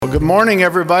Good morning,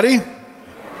 everybody.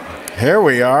 Here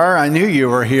we are. I knew you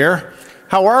were here.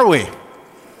 How are we?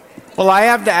 Well, I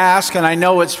have to ask, and I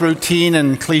know it's routine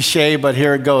and cliche, but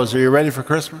here it goes. Are you ready for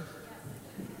Christmas?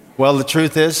 Well, the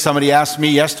truth is, somebody asked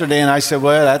me yesterday, and I said,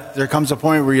 well, there comes a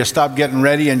point where you stop getting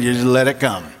ready and you just let it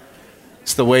come.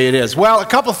 It's the way it is. Well, a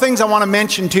couple things I want to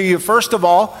mention to you. First of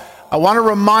all, I want to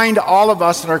remind all of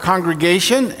us in our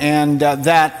congregation and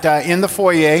that in the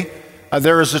foyer,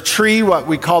 there is a tree, what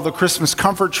we call the Christmas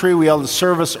comfort tree. We held a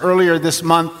service earlier this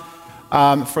month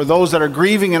for those that are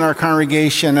grieving in our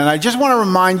congregation. And I just want to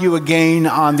remind you again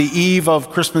on the eve of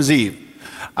Christmas Eve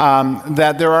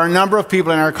that there are a number of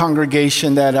people in our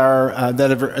congregation that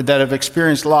have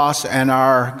experienced loss and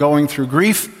are going through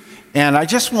grief. And I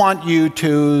just want you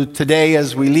to, today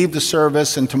as we leave the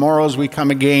service and tomorrow as we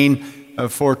come again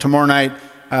for tomorrow night,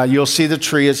 you'll see the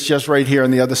tree. It's just right here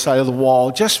on the other side of the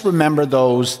wall. Just remember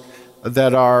those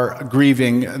that are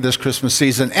grieving this Christmas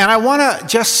season. And I want to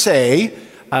just say,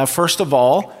 first of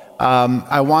all,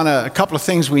 a couple of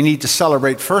things we need to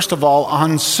celebrate. First of all,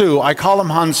 Han Su. I call him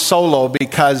Han Solo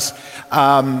because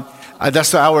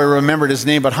that's how I remembered his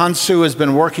name. But Han Su has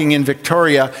been working in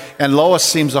Victoria, and Lois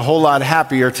seems a whole lot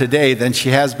happier today than she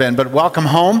has been. But welcome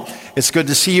home. It's good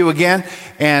to see you again.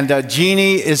 And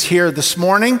Jeannie is here this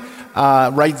morning.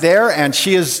 Right there, and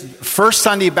she is first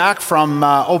Sunday back from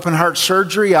open heart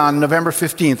surgery on November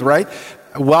 15th, right?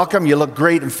 Welcome, you look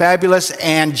great and fabulous.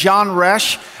 And John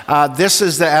Resch, this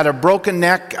is at a broken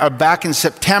neck back in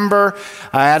September,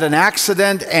 had an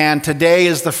accident, and today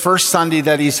is the first Sunday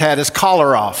that he's had his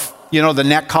collar off. You know, the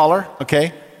neck collar,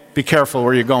 okay? Be careful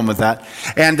where you're going with that.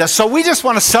 And so we just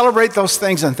want to celebrate those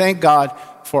things and thank God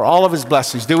for all of his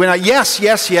blessings. Do we not?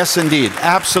 Yes, indeed.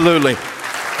 Absolutely.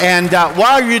 And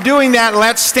while you're doing that,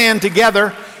 let's stand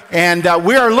together. And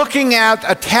we are looking at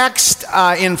a text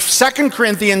in 2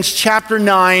 Corinthians chapter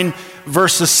 9,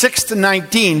 verses 6 to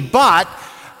 19. But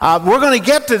we're going to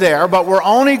get to there, but we're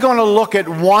only going to look at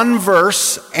one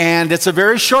verse. And it's a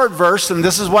very short verse, and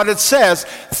this is what it says.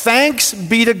 Thanks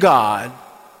be to God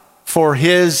for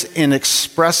his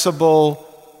inexpressible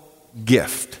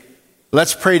gift.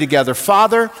 Let's pray together.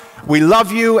 Father, we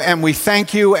love you and we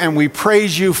thank you and we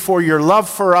praise you for your love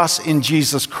for us in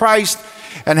Jesus Christ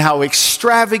and how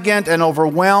extravagant and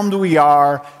overwhelmed we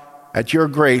are at your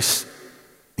grace,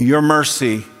 your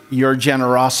mercy, your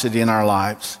generosity in our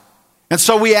lives. And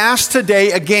so we ask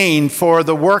today again for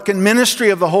the work and ministry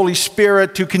of the Holy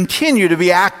Spirit to continue to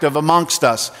be active amongst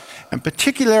us, and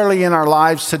particularly in our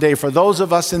lives today, for those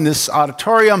of us in this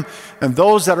auditorium and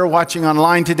those that are watching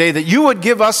online today, that you would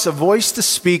give us a voice to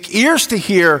speak, ears to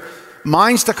hear,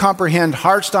 minds to comprehend,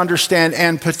 hearts to understand,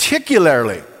 and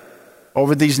particularly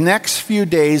over these next few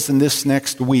days and this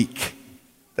next week,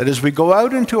 that as we go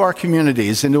out into our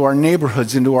communities, into our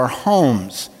neighborhoods, into our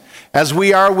homes, as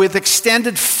we are with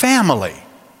extended family,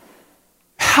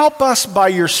 help us by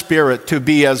your Spirit to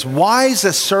be as wise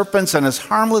as serpents and as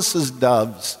harmless as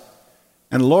doves.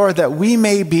 And Lord, that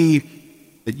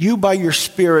you by your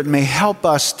Spirit may help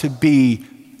us to be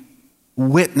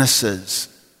witnesses,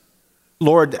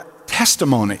 Lord,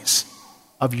 testimonies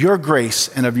of your grace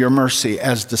and of your mercy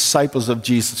as disciples of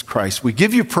Jesus Christ. We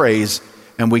give you praise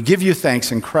and we give you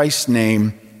thanks in Christ's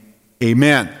name.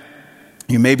 Amen.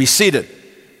 You may be seated.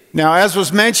 Now, as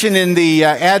was mentioned in the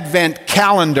Advent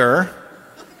calendar,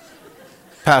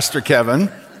 Pastor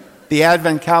Kevin, the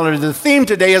Advent calendar, the theme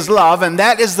today is love, and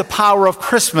that is the power of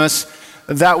Christmas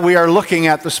that we are looking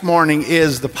at this morning,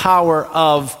 is the power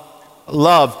of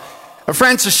love.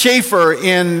 Francis Schaeffer,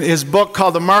 in his book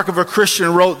called The Mark of a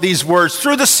Christian, wrote these words: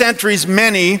 through the centuries,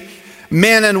 many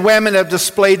men and women have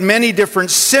displayed many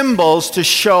different symbols to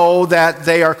show that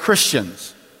they are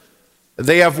Christians.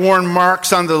 They have worn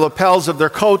marks on the lapels of their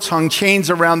coats, hung chains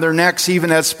around their necks, even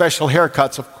had special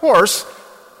haircuts. Of course,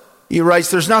 he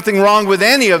writes, there's nothing wrong with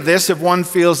any of this if one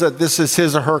feels that this is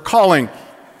his or her calling.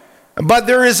 But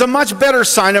there is a much better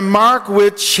sign, a mark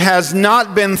which has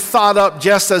not been thought up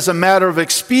just as a matter of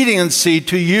expediency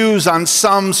to use on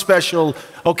some special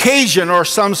occasion or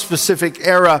some specific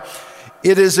era.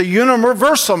 It is a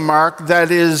universal mark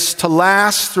that is to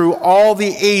last through all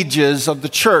the ages of the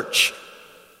church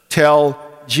till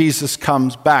Jesus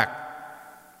comes back.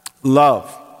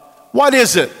 Love. What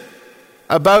is it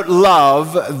about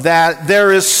love that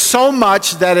there is so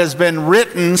much that has been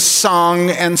written, sung,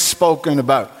 and spoken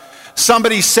about?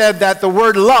 Somebody said that the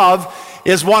word love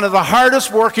is one of the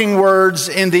hardest working words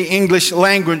in the English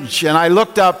language. And I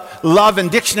looked up love in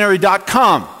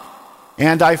dictionary.com,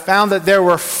 and I found that there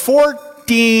were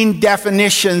 14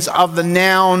 definitions of the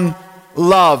noun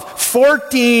love.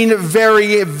 14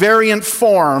 variant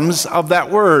forms of that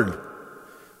word.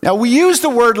 Now, we use the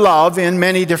word love in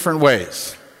many different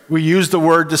ways. We use the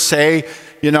word to say,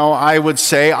 I would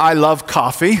say, I love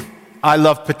coffee. I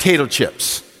love potato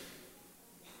chips.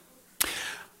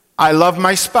 I love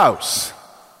my spouse.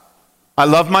 I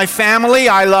love my family.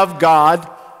 I love God.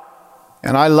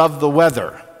 And I love the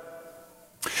weather.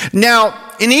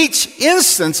 Now, in each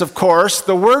instance, of course,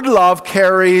 the word love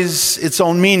carries its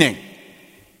own meaning.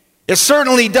 It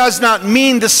certainly does not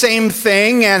mean the same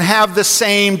thing and have the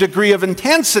same degree of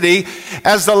intensity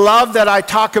as the love that I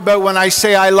talk about when I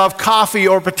say I love coffee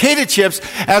or potato chips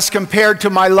as compared to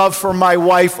my love for my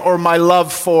wife or my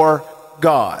love for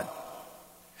God.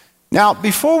 Now,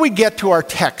 before we get to our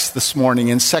text this morning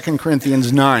in 2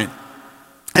 Corinthians 9,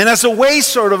 and as a way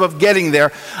sort of getting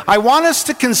there, I want us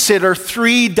to consider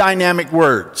three dynamic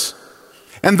words.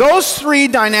 And those three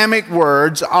dynamic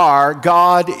words are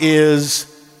God is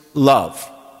love.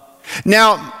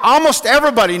 Now, almost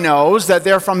everybody knows that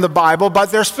they're from the Bible,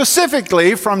 but they're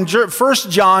specifically from 1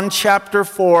 John chapter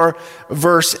 4,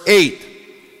 verse 8.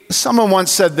 Someone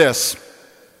once said this: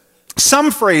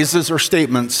 some phrases or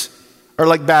statements are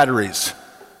like batteries.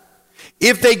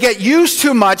 If they get used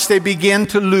too much, they begin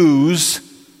to lose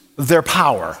their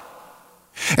power.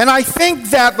 And I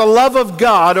think that the love of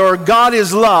God, or God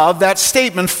is love, that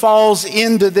statement falls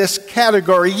into this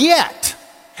category yet.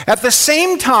 At the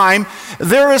same time,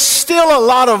 there is still a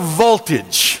lot of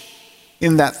voltage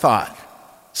in that thought.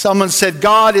 Someone said,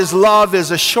 God is love is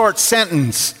a short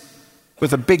sentence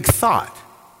with a big thought.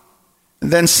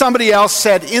 And then somebody else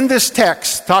said, in this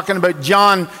text, talking about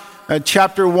John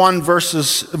chapter 1,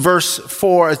 verse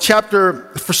 4, 1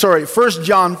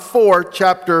 John 4,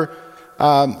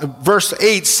 verse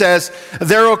 8 says,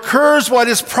 there occurs what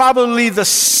is probably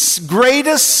the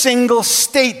greatest single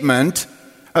statement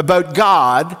about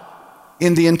God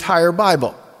in the entire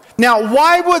Bible. Now,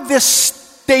 why would this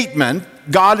statement,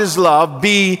 God is love,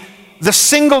 be the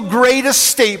single greatest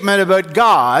statement about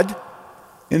God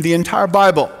in the entire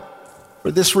Bible?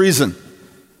 For this reason.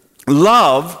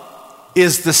 Love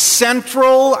is the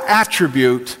central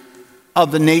attribute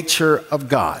of the nature of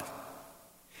God.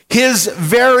 His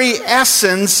very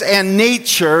essence and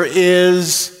nature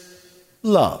is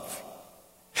love.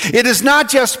 It is not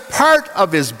just part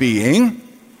of his being,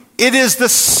 it is the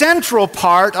central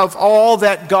part of all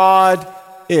that God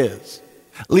is.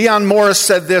 Leon Morris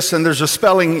said this, and there's a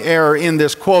spelling error in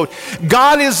this quote.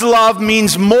 God is love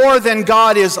means more than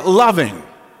God is loving.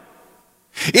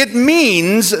 It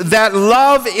means that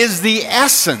love is the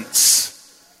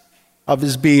essence of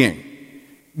his being.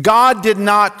 God did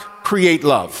not create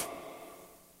love.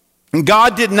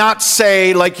 God did not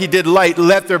say, like he did light,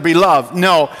 let there be love.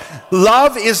 No,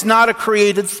 love is not a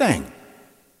created thing.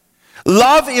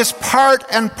 Love is part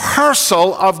and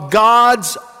parcel of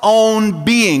God's own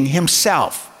being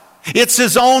himself. It's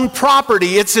his own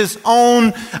property. It's his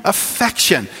own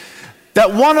affection.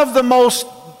 That one of the most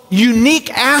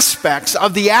unique aspects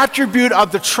of the attribute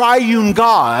of the triune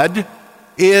God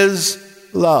is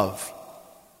love.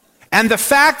 And the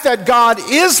fact that God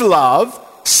is love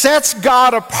sets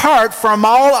God apart from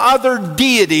all other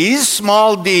deities,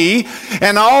 small d,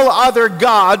 and all other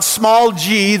gods, small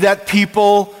g, that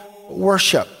people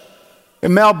worship.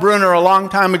 And Mel Brunner a long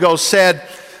time ago said,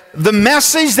 the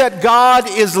message that God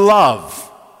is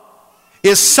love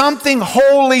is something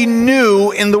wholly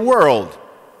new in the world.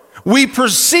 We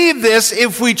perceive this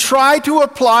if we try to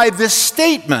apply this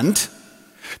statement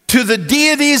to the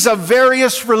deities of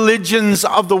various religions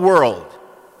of the world.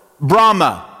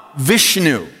 Brahma,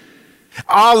 Vishnu,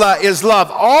 Allah is love.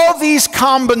 All these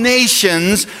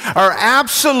combinations are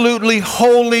absolutely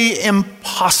wholly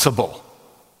impossible.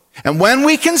 And when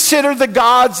we consider the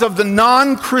gods of the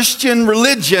non-Christian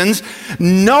religions,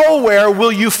 nowhere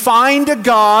will you find a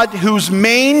God whose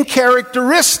main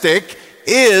characteristic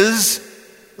is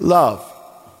love.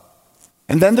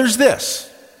 And then there's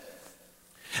this,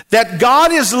 that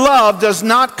God is love does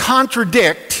not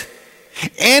contradict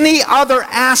any other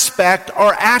aspect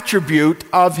or attribute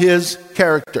of his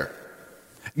character.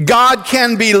 God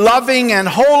can be loving and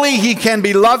holy, he can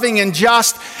be loving and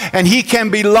just, and he can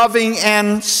be loving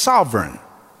and sovereign.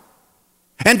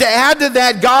 And to add to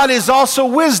that, God is also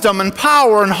wisdom and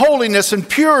power and holiness and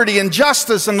purity and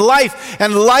justice and life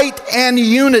and light and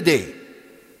unity.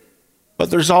 But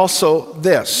there's also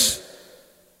this: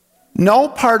 no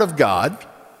part of God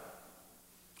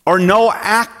or no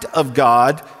act of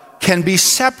God can be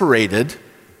separated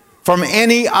from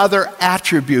any other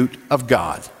attribute of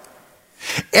God.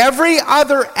 Every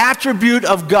other attribute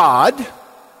of God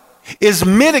is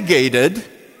mitigated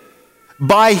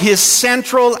by his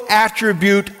central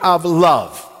attribute of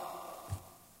love.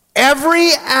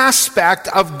 Every aspect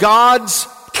of God's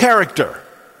character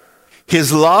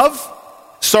His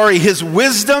His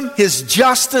wisdom, His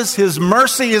justice, His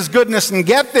mercy, His goodness, and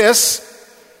get this,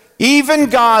 even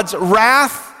God's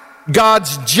wrath,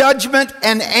 God's judgment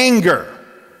and anger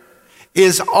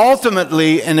is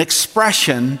ultimately an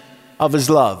expression of His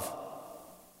love.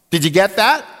 Did you get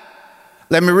that?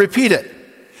 Let me repeat it.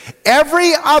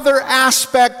 Every other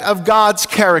aspect of God's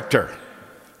character,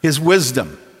 His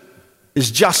wisdom,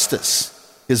 His justice,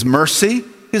 His mercy,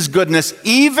 His goodness,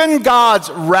 even God's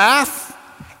wrath,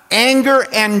 anger,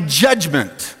 and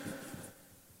judgment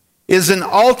is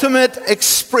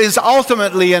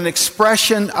ultimately an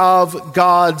expression of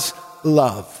God's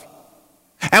love.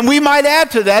 And we might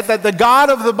add to that the God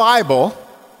of the Bible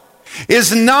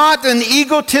is not an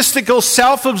egotistical,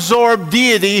 self-absorbed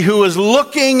deity who is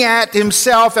looking at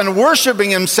Himself and worshiping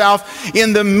Himself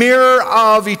in the mirror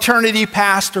of eternity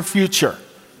past or future.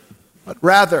 But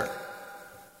rather,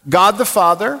 God the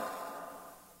Father,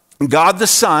 God the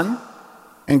Son,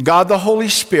 and God the Holy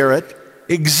Spirit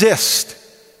exist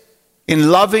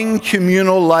in loving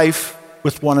communal life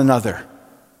with one another,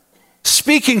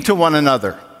 speaking to one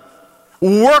another,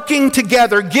 working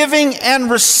together, giving and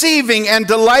receiving and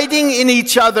delighting in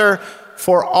each other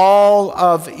for all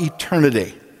of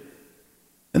eternity.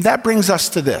 And that brings us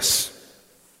to this.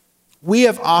 We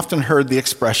have often heard the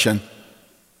expression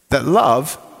that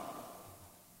love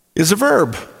is a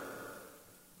verb.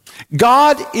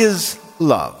 God is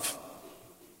love.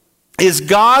 Is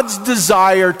God's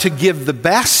desire to give the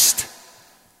best,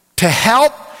 to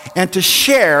help, and to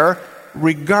share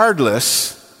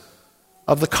regardless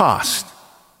of the cost.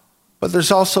 But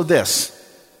there's also this.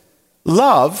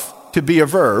 Love, to be a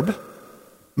verb,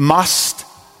 must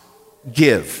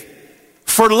give.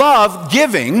 For love,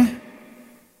 giving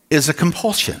is a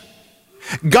compulsion.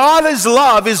 God is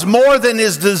love is more than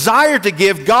His desire to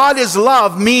give. God is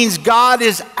love means God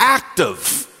is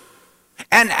active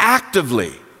and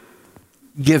actively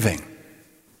giving.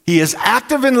 He is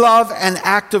active in love and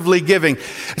actively giving.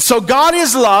 So God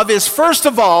is love is first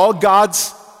of all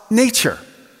God's nature.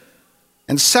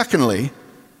 And secondly,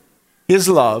 His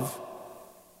love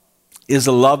is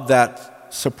a love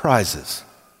that surprises.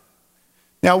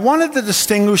 Now, one of the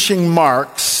distinguishing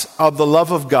marks of the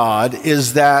love of God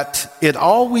is that it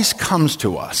always comes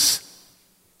to us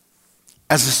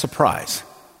as a surprise.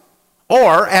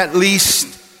 Or at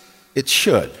least it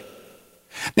should.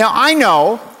 Now, I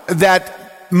know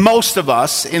that most of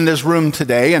us in this room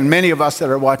today, and many of us that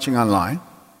are watching online,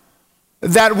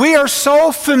 that we are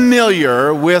so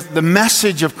familiar with the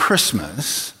message of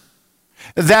Christmas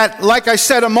that, like I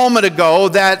said a moment ago,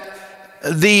 that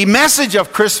the message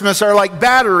of Christmas are like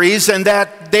batteries and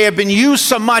that they have been used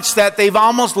so much that they've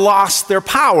almost lost their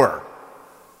power.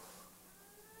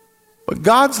 But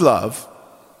God's love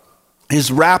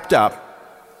is wrapped up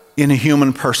in a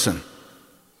human person,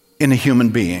 in a human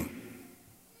being,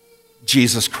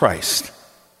 Jesus Christ.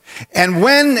 And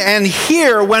when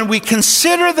we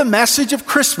consider the message of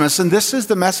Christmas, and this is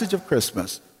the message of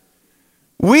Christmas,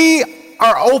 we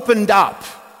are opened up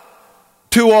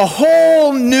to a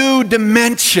whole new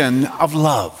dimension of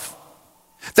love.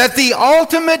 That the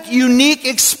ultimate unique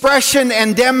expression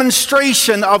and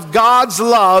demonstration of God's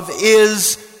love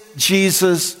is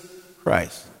Jesus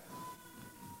Christ.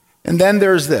 And then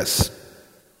there's this.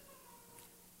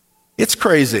 It's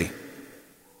crazy.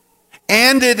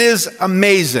 And it is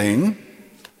amazing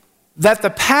that the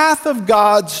path of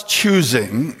God's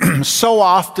choosing so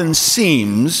often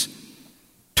seems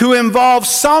to involve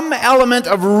some element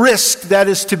of risk that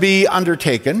is to be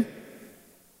undertaken,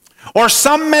 or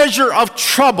some measure of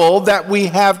trouble that we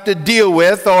have to deal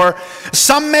with, or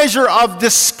some measure of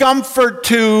discomfort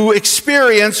to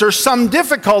experience, or some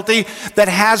difficulty that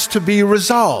has to be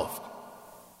resolved.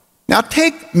 Now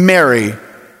take Mary,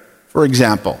 for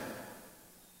example.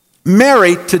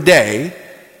 Mary today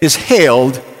is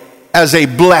hailed as a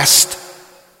blessed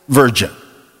virgin.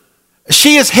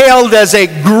 She is hailed as a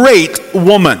great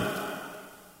woman.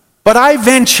 But I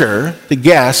venture to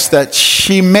guess that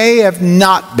she may have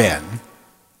not been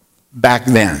back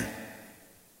then.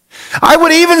 I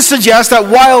would even suggest that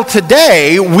while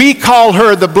today we call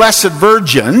her the Blessed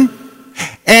Virgin,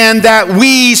 and that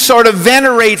we sort of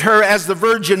venerate her as the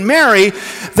Virgin Mary,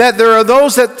 that there are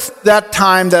those at that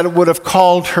time that would have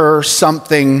called her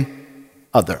something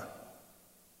other.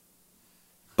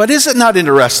 But is it not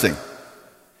interesting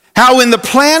how in the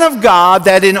plan of God,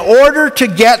 that in order to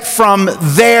get from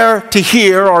there to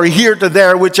here, or here to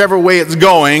there, whichever way it's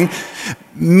going,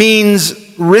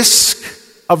 means risk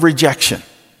of rejection.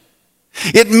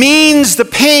 It means the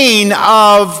pain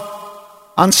of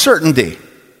uncertainty.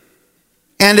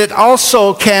 And it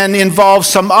also can involve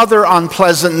some other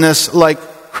unpleasantness like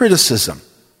criticism.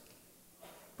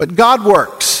 But God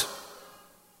works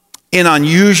in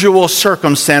unusual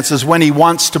circumstances when he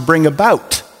wants to bring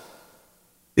about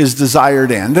his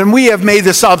desired end. And we have made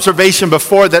this observation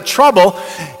before that trouble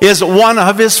is one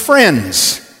of his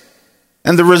friends.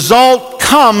 And the result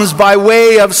comes by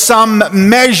way of some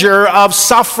measure of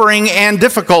suffering and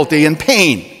difficulty and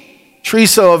pain.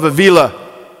 Teresa of Avila,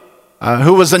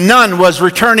 who was a nun, was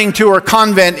returning to her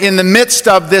convent in the midst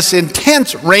of this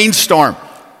intense rainstorm.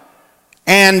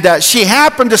 And she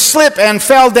happened to slip and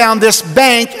fell down this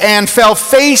bank and fell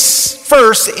face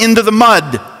first into the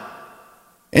mud.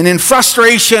 And in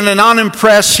frustration and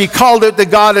unimpressed, she called out to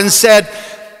God and said,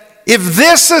 "If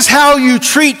this is how you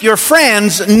treat your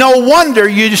friends, no wonder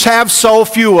you just have so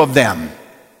few of them."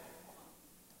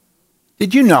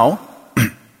 Did you know?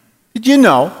 Did you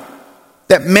know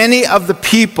that many of the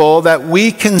people that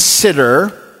we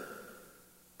consider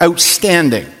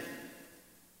outstanding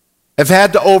have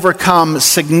had to overcome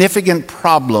significant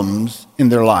problems in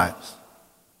their lives?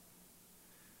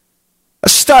 A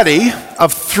study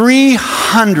of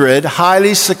 300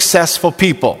 highly successful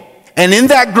people. And in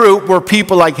that group were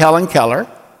people like Helen Keller,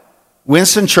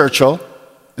 Winston Churchill,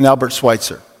 and Albert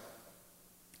Schweitzer.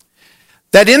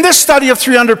 That in this study of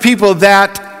 300 people,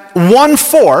 that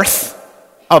 1/4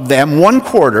 of them,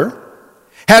 1/4,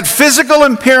 had physical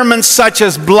impairments such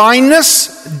as blindness,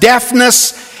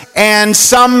 deafness, and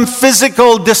some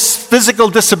physical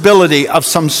disability of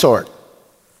some sort.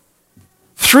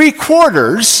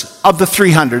 3/4 of the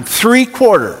 300,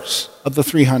 3/4 of the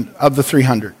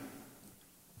 300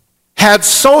 had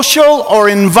social or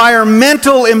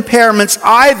environmental impairments.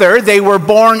 Either they were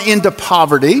born into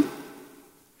poverty,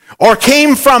 or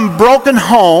came from broken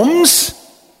homes,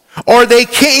 or they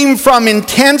came from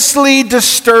intensely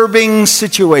disturbing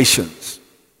situations.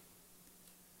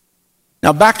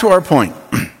 Now back to our point.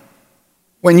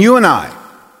 When you and I,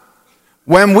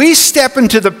 when we step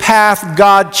into the path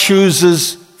God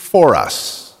chooses for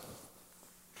us,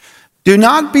 do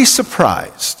not be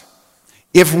surprised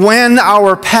if when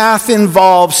our path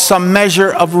involves some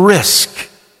measure of risk,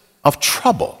 of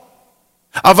trouble,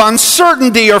 of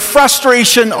uncertainty or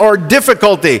frustration or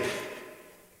difficulty,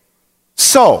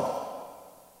 so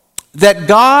that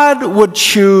God would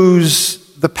choose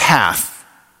the path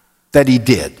that he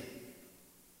did.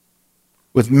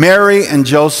 With Mary and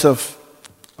Joseph,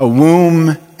 a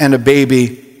womb and a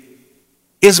baby,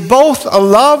 is both a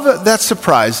love that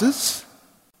surprises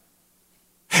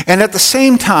and at the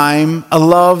same time a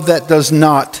love that does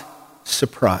not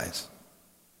surprise.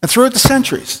 And throughout the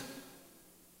centuries,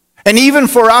 and even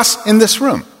for us in this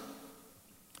room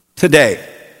today,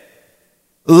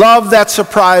 love that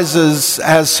surprises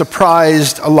has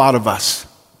surprised a lot of us.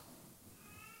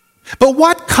 But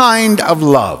what kind of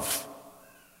love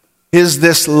is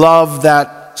this love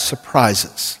that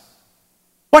surprises?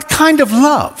 What kind of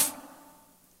love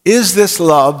is this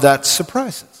love that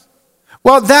surprises?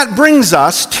 Well, that brings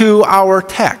us to our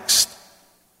text,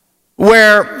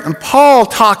 where Paul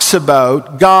talks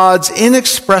about God's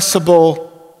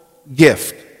inexpressible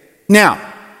gift. Now,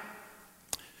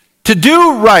 to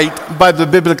do right by the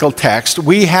biblical text,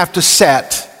 we have to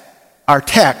set our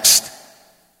text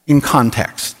in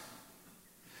context.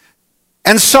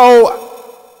 And so,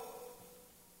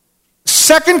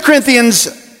 2 Corinthians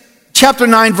chapter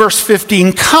 9, verse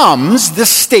 15 comes, this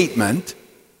statement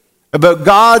about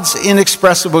God's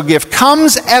inexpressible gift,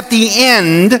 comes at the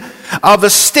end of a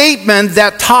statement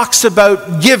that talks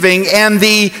about giving, and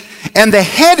the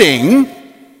heading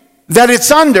that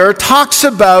it's under talks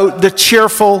about the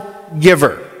cheerful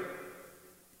giver.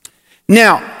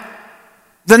 Now,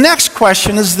 the next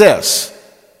question is this: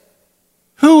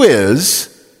 who is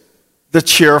the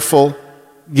cheerful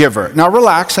giver? Now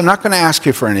relax, I'm not going to ask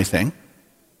you for anything.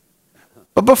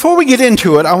 But before we get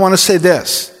into it, I want to say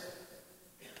this: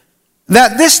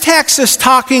 that this text is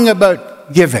talking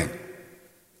about giving.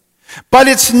 But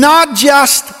it's not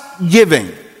just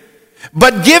giving,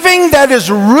 but giving that is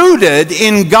rooted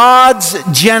in God's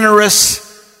generous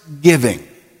giving,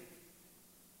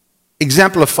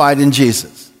 exemplified in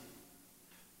Jesus.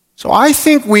 So I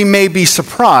think we may be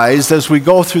surprised as we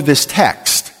go through this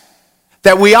text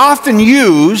that we often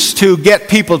use to get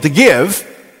people to give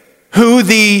who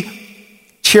the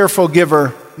cheerful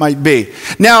giver might be.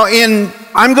 Now,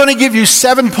 I'm going to give you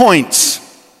 7 points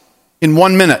in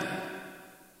 1 minute.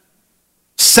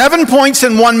 7 points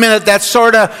in 1 minute that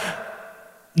sort of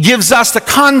gives us the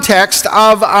context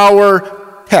of our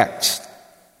text.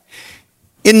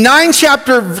 In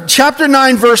chapter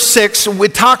 9, verse 6,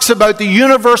 it talks about the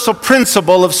universal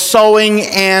principle of sowing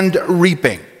and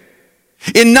reaping.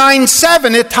 In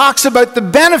 9:7, it talks about the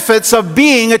benefits of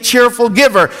being a cheerful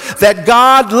giver, that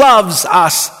God loves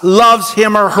us, loves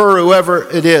him or her, whoever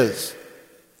it is.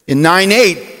 In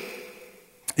 9:8,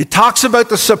 it talks about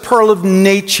the superlative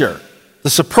nature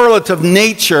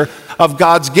of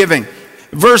God's giving.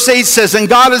 Verse 8 says, and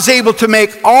God is able to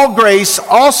make all grace,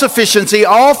 all sufficiency,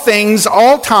 all things,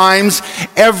 all times,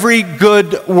 every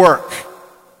good work.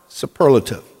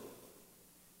 Superlative.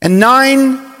 And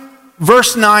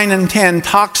verse 9 and 10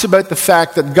 talks about the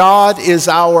fact that God is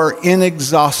our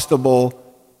inexhaustible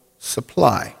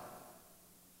supply.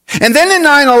 And then in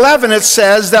 9:11 it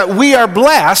says that we are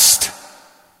blessed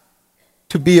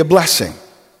to be a blessing.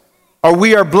 Or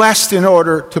we are blessed in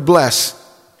order to bless.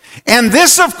 And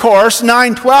this, of course,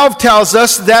 9:12 tells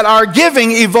us that our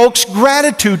giving evokes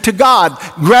gratitude to God,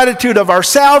 gratitude of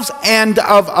ourselves and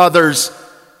of others.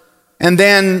 And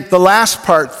then the last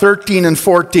part, 13 and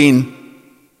 14,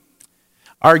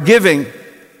 our giving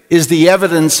is the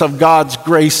evidence of God's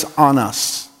grace on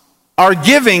us. Our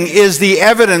giving is the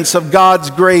evidence of God's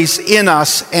grace in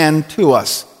us and to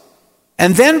us.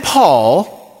 And then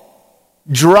Paul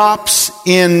drops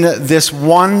in this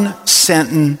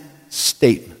one-sentence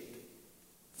statement.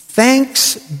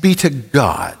 Thanks be to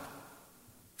God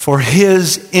for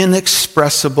his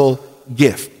inexpressible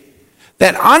gift.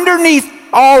 That underneath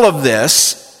all of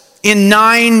this, in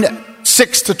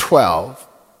 9:6-12,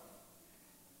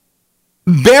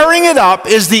 bearing it up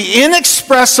is the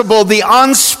inexpressible, the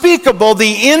unspeakable,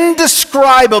 the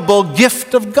indescribable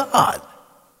gift of God,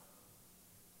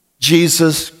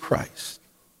 Jesus Christ.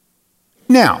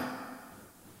 Now,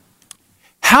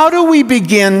 how do we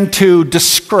begin to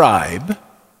describe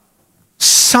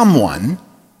someone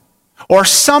or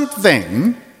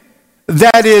something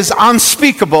that is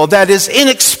unspeakable, that is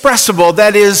inexpressible,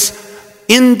 that is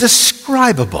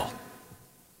indescribable?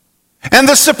 And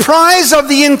the surprise of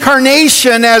the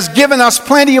incarnation has given us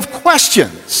plenty of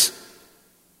questions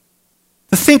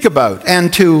to think about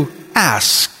and to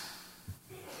ask.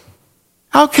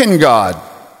 How can God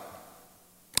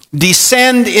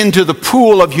descend into the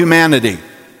pool of humanity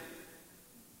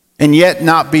and yet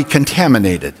not be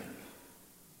contaminated?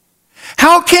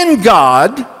 How can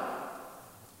God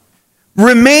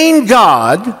remain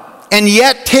God and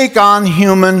yet take on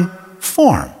human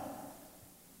form?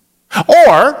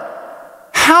 Or,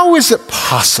 how is it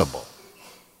possible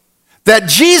that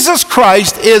Jesus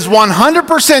Christ is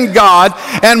 100% God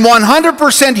and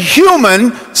 100%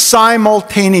 human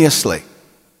simultaneously,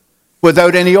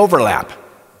 without any overlap?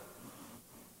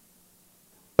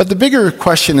 But the bigger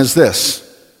question is this.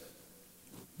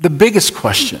 The biggest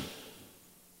question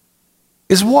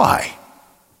is why?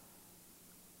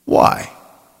 Why?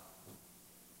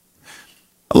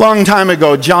 A long time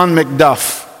ago, John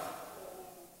Macduff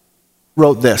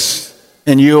wrote this,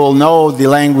 and you'll know the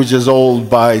language is old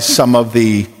by some of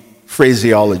the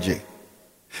phraseology.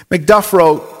 Macduff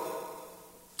wrote,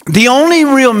 the only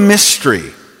real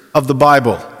mystery of the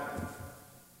Bible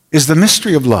is the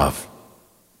mystery of love.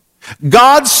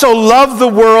 God so loved the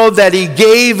world that he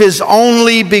gave his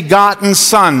only begotten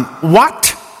Son.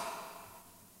 What?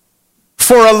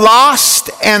 For a lost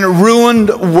and ruined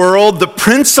world, the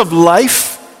Prince of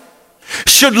Life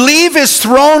should leave his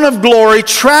throne of glory,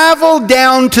 travel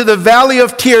down to the valley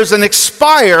of tears, and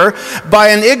expire by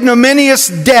an ignominious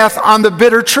death on the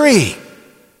bitter tree.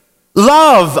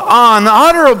 Love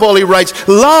unutterable, he writes,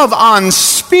 love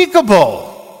unspeakable.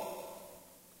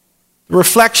 The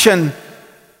reflection,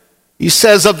 he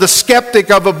says, of the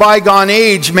skeptic of a bygone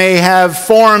age may have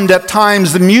formed at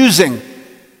times the musing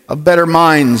of better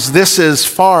minds. This is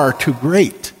far too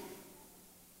great.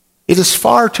 It is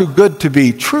far too good to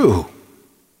be true.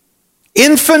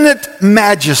 Infinite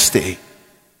majesty,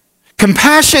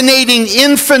 compassionating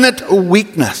infinite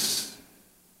weakness.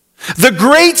 The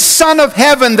great Son of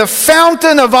Heaven, the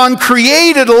fountain of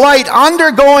uncreated light,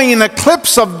 undergoing an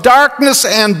eclipse of darkness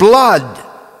and blood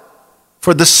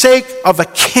for the sake of a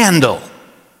candle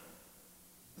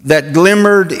that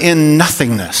glimmered in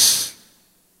nothingness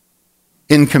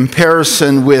in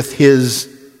comparison with his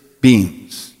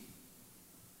beams.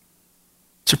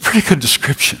 It's a pretty good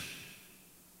description.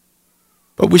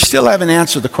 But we still haven't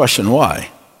answered the question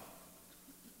why.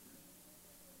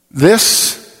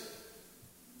 This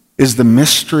is the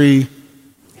mystery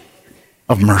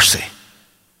of mercy.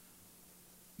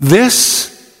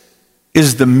 This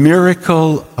is the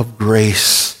miracle of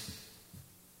grace.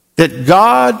 That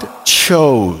God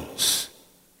chose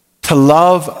to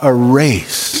love a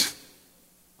race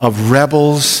of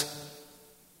rebels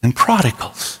and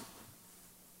prodigals.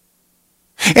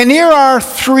 And here are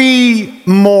three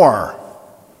more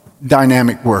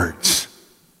dynamic words.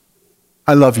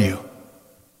 I love you.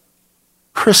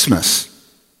 Christmas.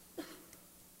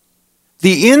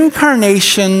 The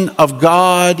incarnation of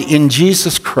God in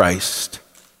Jesus Christ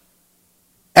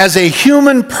as a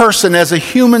human person, as a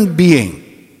human being,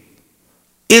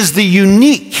 is the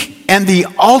unique and the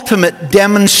ultimate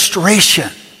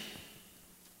demonstration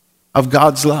of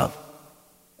God's love.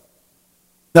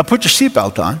 Now put your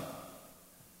seatbelt on,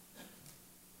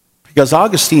 because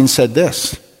Augustine said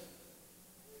this: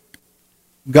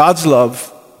 God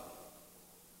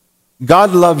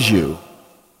loves you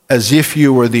as if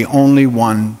you were the only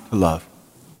one to love.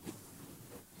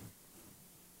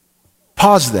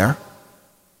 Pause there.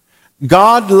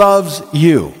 God loves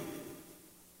you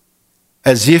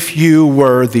as if you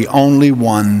were the only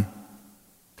one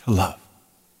to love.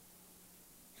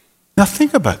 Now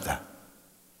think about that.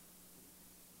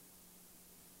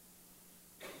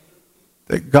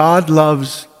 That God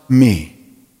loves me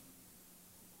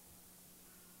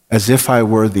as if I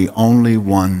were the only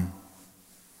one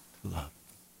to love.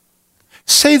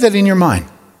 Say that in your mind.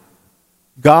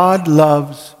 God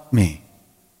loves me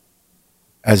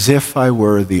as if I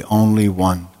were the only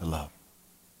one to love.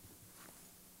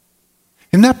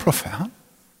 Isn't that profound?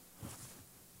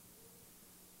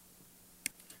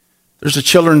 There's a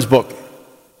children's book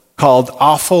called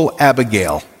Awful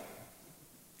Abigail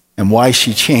and Why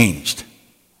She Changed.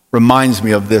 Reminds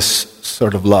me of this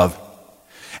sort of love.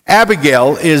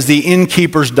 Abigail is the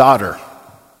innkeeper's daughter,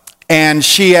 and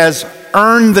she has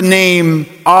earned the name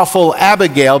Awful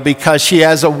Abigail because she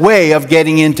has a way of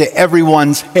getting into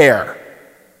everyone's hair.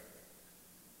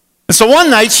 And so one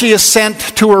night she is sent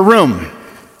to her room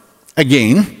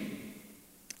again,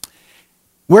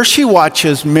 where she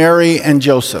watches Mary and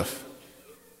Joseph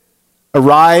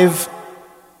arrive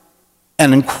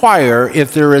and inquire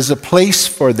if there is a place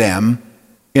for them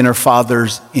in her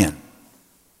father's inn.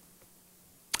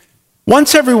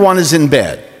 Once everyone is in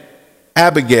bed,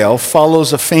 Abigail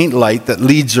follows a faint light that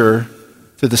leads her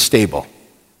to the stable.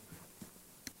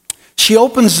 She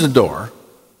opens the door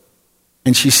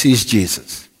and she sees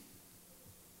Jesus.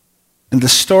 And the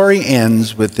story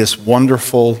ends with this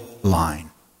wonderful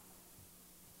line.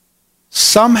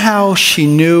 Somehow she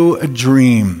knew a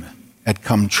dream had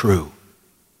come true,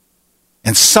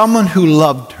 and someone who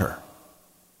loved her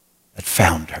had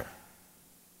found her.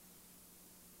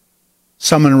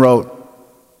 Someone wrote,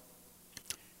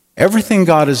 everything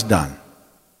God has done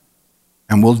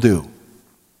and will do,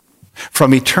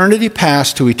 from eternity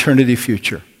past to eternity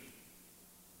future,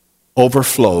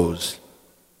 overflows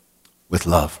with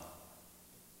love.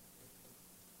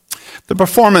 The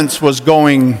performance was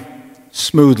going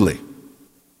smoothly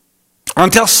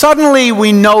until suddenly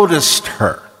we noticed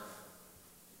her.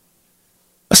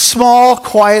 A small,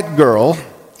 quiet girl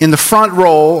in the front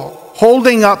row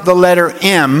holding up the letter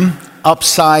M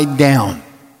upside down,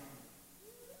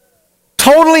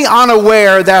 totally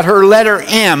unaware that her letter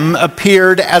M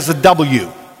appeared as a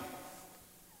W.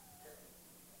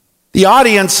 The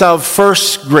audience of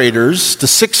first graders to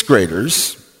sixth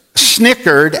graders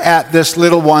snickered at this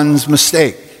little one's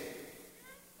mistake.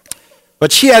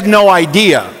 But she had no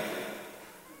idea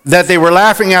that they were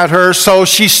laughing at her, so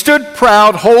she stood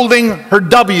proud, holding her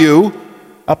W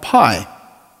up high.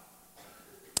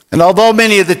 And although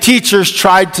many of the teachers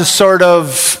tried to sort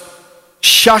of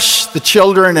shush the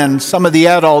children and some of the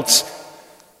adults,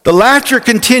 the laughter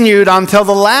continued until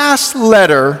the last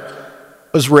letter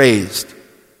was raised.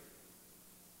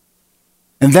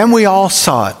 And then we all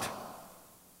saw it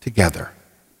together.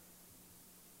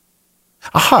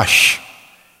 A hush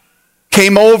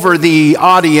came over the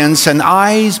audience and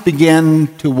eyes began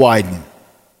to widen.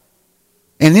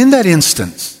 And in that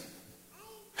instance,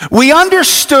 we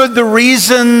understood the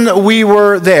reason we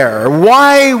were there,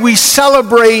 why we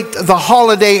celebrate the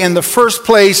holiday in the first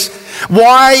place,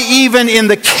 why even in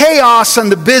the chaos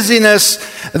and the busyness,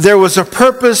 there was a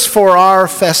purpose for our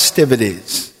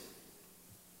festivities.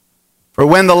 For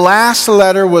when the last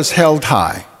letter was held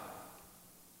high,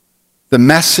 the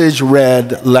message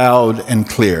read loud and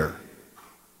clear: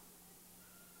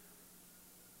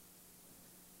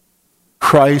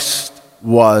 Christ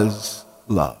was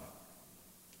love.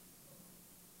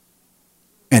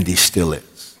 And he still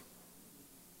is.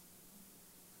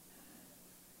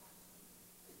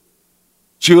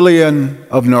 Julian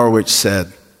of Norwich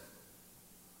said,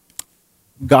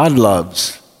 God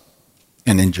loves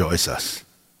and enjoys us.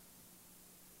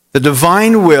 The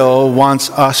divine will wants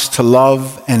us to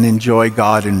love and enjoy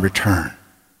God in return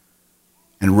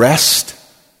and rest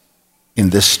in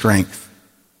this strength,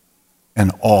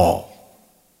 and all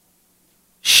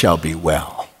shall be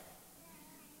well.